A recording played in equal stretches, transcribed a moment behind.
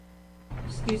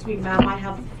Excuse me, ma'am, I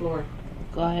have the floor.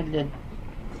 Go ahead, Lynn.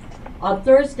 On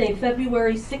Thursday,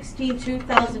 February 16,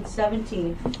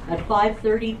 2017, at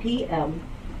 5:30 p.m.,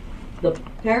 the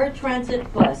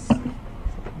paratransit bus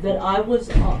that I was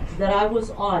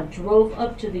on drove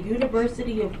up to the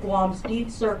University of Guam's Dean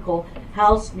Circle,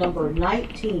 house number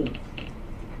 19.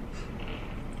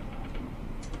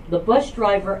 The bus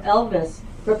driver, Elvis,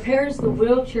 prepares the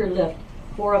wheelchair lift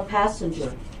for a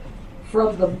passenger.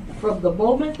 From the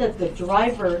moment that the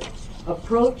driver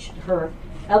approached her,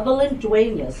 Evelyn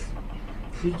Duenas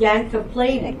began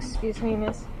complaining. Excuse me,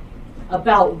 miss.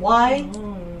 About why.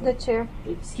 The chair.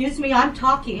 Excuse me, I'm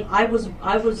talking. I was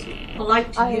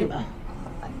polite to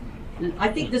you. I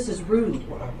think this is rude.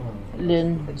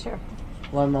 Lynn, The chair.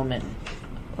 one moment.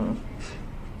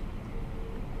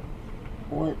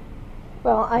 What?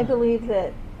 Well, I believe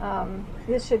that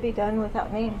this should be done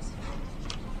without names.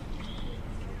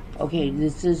 Okay,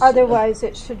 this is... Otherwise,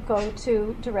 it should go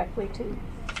directly to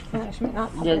management,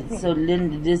 not public. Yeah, so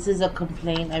Lynn, this is a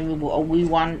complaint. I mean, we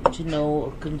want to know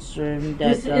a concern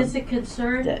that... This is a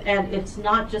concern, and it's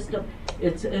not just a...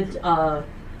 It's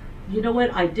you know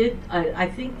what, I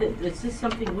think that this is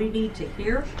something we need to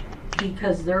hear,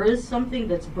 because there is something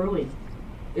that's brewing.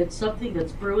 It's something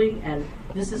that's brewing, and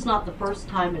this is not the first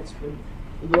time it's been...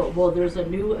 Well, there's a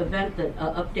new event that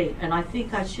update, and I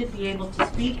think I should be able to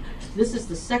speak. This is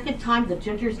the second time that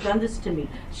Ginger's done this to me.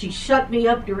 She shut me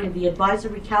up during the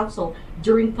advisory council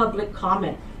during public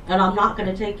comment, and I'm not going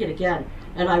to take it again.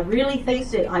 And I really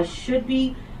think that I should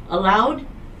be allowed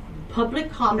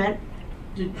public comment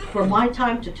for my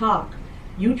time to talk.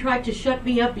 You tried to shut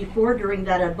me up before during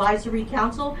that advisory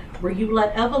council where you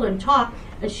let Evelyn talk,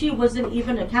 and she wasn't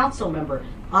even a council member.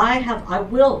 I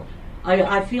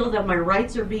feel that my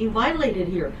rights are being violated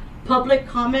here. Public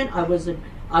comment, I was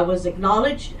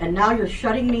acknowledged, and now you're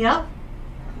shutting me up?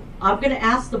 I'm going to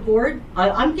ask the board.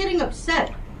 I'm getting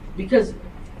upset because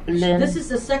Lynn, this is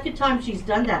the second time she's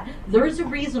done that. There's a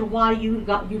reason why you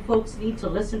folks need to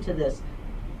listen to this.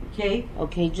 Okay?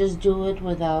 Okay, just do it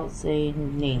without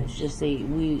saying names. Just say,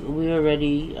 we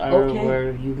already are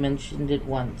aware. You mentioned it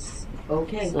once.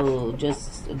 Okay. So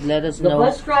just let us The know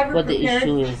bus driver what the prepared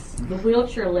issue is. the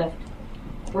wheelchair lift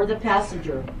for the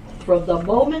passenger. From the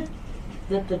moment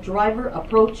that the driver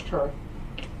approached her,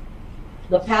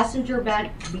 the passenger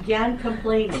began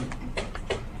complaining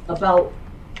about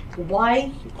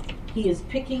why he is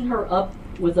picking her up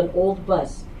with an old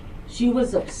bus. She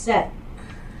was upset,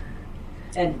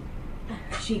 and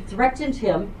she threatened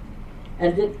him,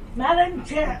 and then, Madam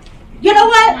Chair. you know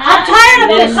what? I'm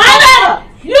tired of this. Cut it!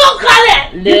 You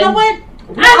cut it! You know what?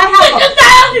 I'm sick and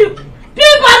tired of you!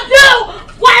 People do!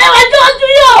 Why am I doing to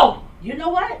you? You know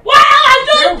what? Why am I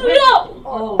doing to you?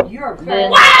 Oh, you're Lynn.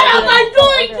 What am I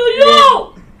doing to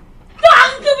you?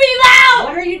 Talk to me now!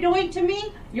 What are you doing to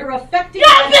me? You're affecting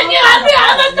You're picking on me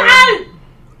all the time!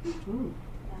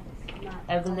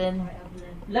 Evelyn,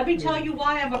 Let me tell you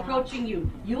why I'm approaching you.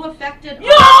 You affected...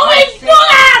 You always do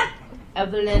that!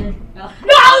 Evelyn, No,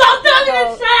 don't tell me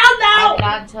to shut up now! I'm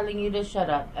not telling you to shut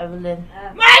up. Evelyn,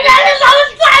 My name is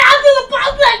always shut out to the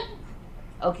public!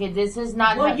 okay, this is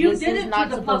not... Well, you this did is it not to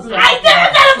the supposed public. I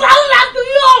didn't get a problem to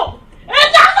you! It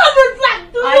doesn't reflect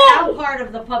to I am you! part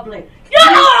of the public. You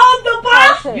don't own the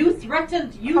bus! You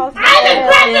threatened... I didn't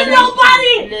threaten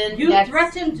nobody! Lynn, You that's-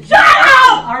 threatened Shut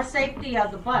up! our safety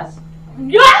of the bus.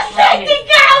 You're taking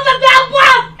care of the damn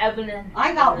bus! Evelyn.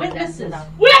 I got Evelyn, that's witnesses. enough.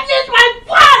 Which is my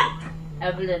foot!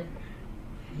 Evelyn,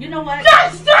 You know what?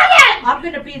 Just stop it! I'm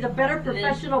going to be the better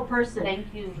professional person.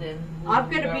 thank you, Lynn. I'm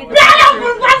going to be the Better better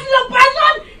professional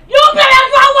person! You better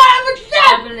do whatever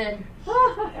shit! Evelyn,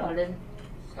 Evelyn,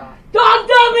 stop. Don't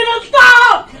tell me to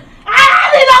stop! I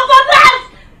had enough of this!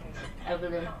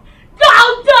 Evelyn,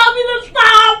 Don't tell me to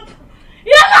stop!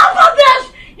 Enough of this!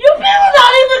 You people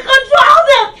don't even control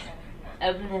this!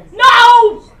 Evelyn,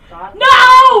 No! stop.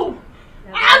 No!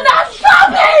 I'm not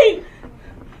stopping!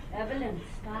 Evelyn,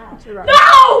 stop.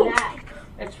 No!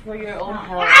 It's for your own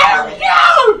health. I don't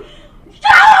care!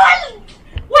 Stop!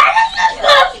 When is this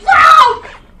gonna stop?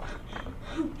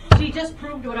 She just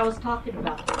proved what I was talking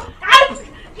about.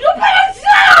 You better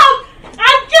stop!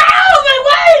 I'm getting out of my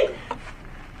way!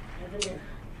 Evelyn,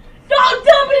 Don't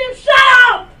tell me to shut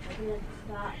up! Evelyn,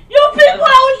 stop. You people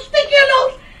always stick your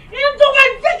nose into my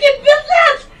freaking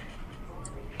business!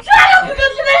 Shut up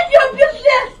because it ain't your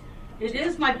business! It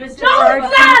is my business. No, but it's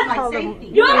it's not. my safety.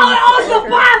 You don't own the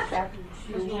bus!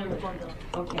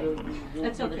 Okay.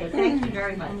 That's okay. Thank you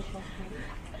very much.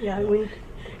 Yeah, You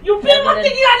people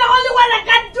think you're the only one that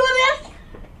can do this?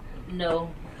 No.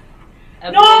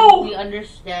 No! We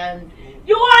understand.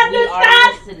 You We are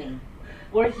understand? listening.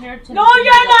 We're here to No, listen to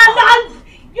you're the not!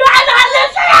 You're not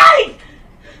listening!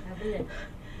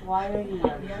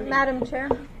 Madam Chair.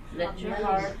 Let your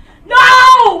heart.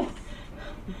 No!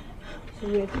 So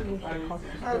we have to use the If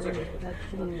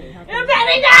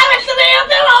any happens to me,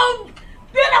 they won't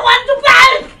be the one to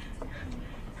pay!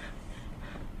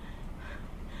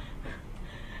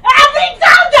 Every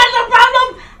time there's a problem,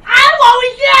 I'm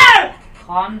always here!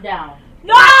 Calm down.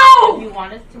 No! If you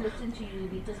want us to listen to you, you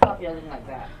need to stop yelling like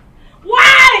that.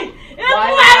 Why? It's Why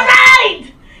my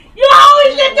right! You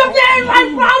always interfere in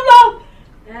my problem!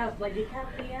 Yeah, but you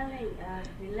can't be yelling.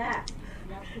 Relax.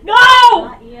 You have to No!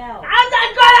 not yell. I'm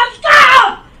not gonna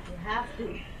stop! You have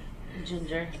to.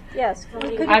 Ginger. Yes.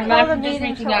 Could you I'm call the just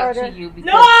meeting reaching to out order? to you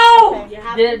because No! Okay. You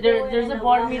have to do it there's in a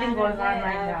board well meeting going on mannered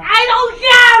right way. now. I don't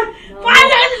care! No. Why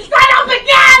does it start up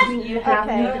again? You have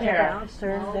Okay. to care.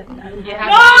 You have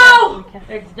No!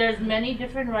 There's many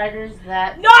different writers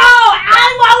that. No!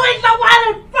 I'm always the one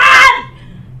in front!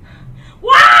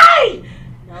 Why?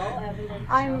 No, Evelyn.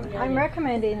 I'm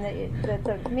recommending that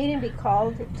the meeting be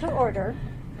called to order,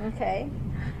 okay,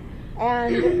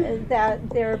 and that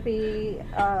there be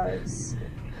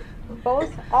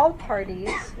all parties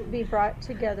be brought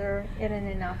together in an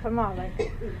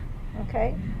inapamalik,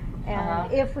 okay,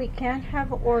 and if we can't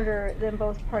have order, then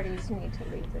both parties need to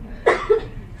leave the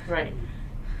meeting. Right.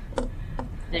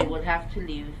 They would have to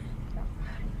leave.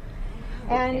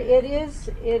 And it is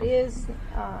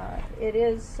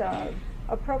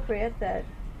appropriate that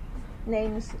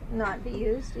names not be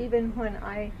used, even when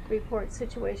I report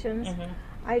situations.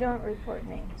 I don't report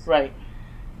names. Right.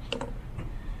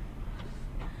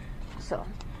 So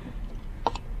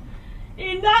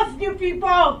Enough, you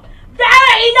people!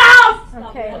 Very enough! Stop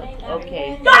okay. yelling, Okay.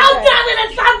 Evelyn. Don't tell me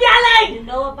to stop yelling! You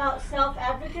know about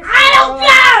self-advocacy? I don't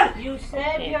care! You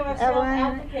said Okay. you're a Evelyn.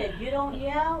 self-advocate. You don't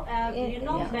yell. You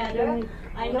know Yeah. better.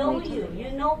 I You know don't need you. to.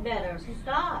 You know better. So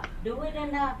stop. Do it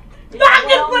in a Stop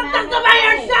just put something about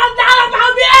yourself, not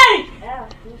about me! Yeah,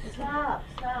 just stop.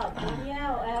 Don't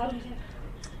yell.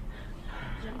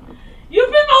 You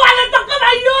people want to talk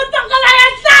about you, talk about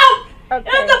yourself! Okay.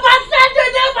 If the boss says to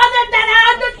do something, then I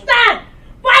understand!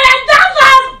 But it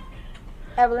doesn't!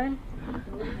 Evelyn,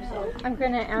 I'm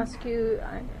going to ask you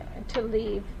to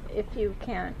leave if you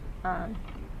can't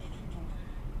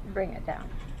bring it down,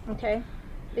 okay?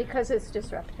 Because it's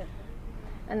disruptive.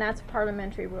 And that's a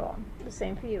parliamentary rule. The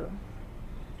same for you,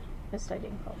 Ms.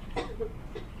 Stidinko.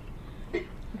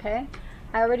 Okay?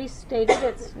 I already stated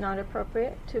it's not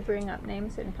appropriate to bring up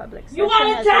names in public session. You want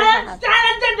as to we tell have.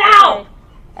 it now! Okay.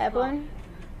 Evelyn,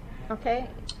 okay?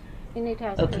 You need to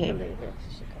ask Okay. her to leave if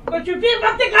she can. But you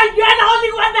people think you're the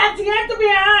only one that's here to be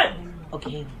heard!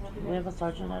 Okay. We have a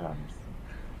sergeant at arms.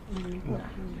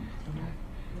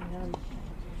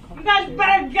 You guys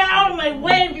better get out of my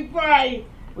way before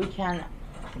We can.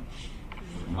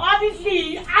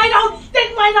 Obviously, I don't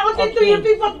stick my nose into you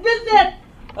people's business!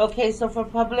 Okay, so for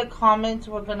public comments,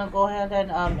 we're gonna go ahead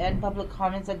and end public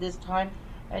comments at this time.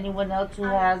 Anyone else who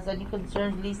has any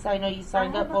concerns? Lisa, I know you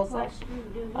signed up also. Do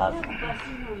we have a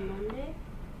busing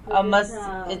on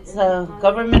Monday? It's a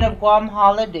government of Guam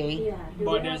holiday, Yeah. Do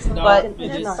But we it's have a not. But-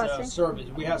 It is Busing? service.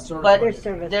 We have service. but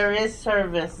Monday. there is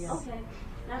service. Okay,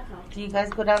 that's all. Do you guys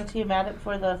go down to Umatic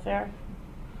for the fair?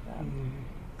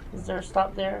 Is there a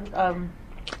stop there?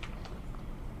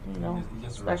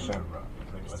 Just a special. regular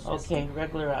route. Okay,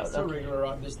 regular route. It's a Okay. regular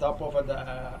route. They stop off at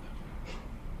the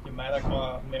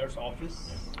mayor's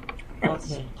office.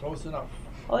 It's Okay. close enough.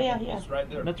 Oh yeah. It's right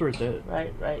there. That's right there.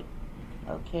 Right.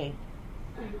 Okay.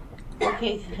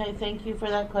 Okay, thank you for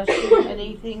that question.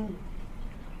 Anything?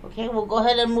 Okay, we'll go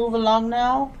ahead and move along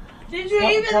now. Did you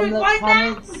even Public record that?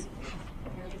 comments.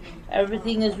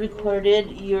 Everything is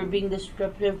recorded. You're being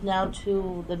descriptive now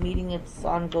to the meeting. It's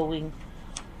ongoing.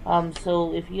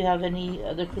 So if you have any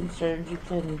other concerns, you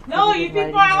can. No, put it you in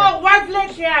people writing are all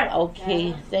worthless here! there.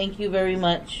 Okay, thank you very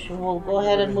much. We'll go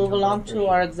ahead and move along to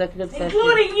our executive session.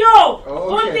 Including you!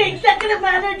 Who's the executive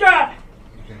manager?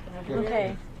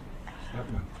 Okay.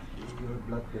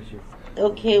 Blood pressure.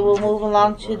 Okay, we'll move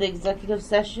along to the executive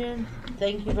session.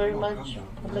 Thank you very much,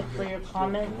 public, for your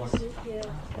comments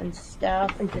and staff.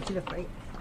 Get you the fight.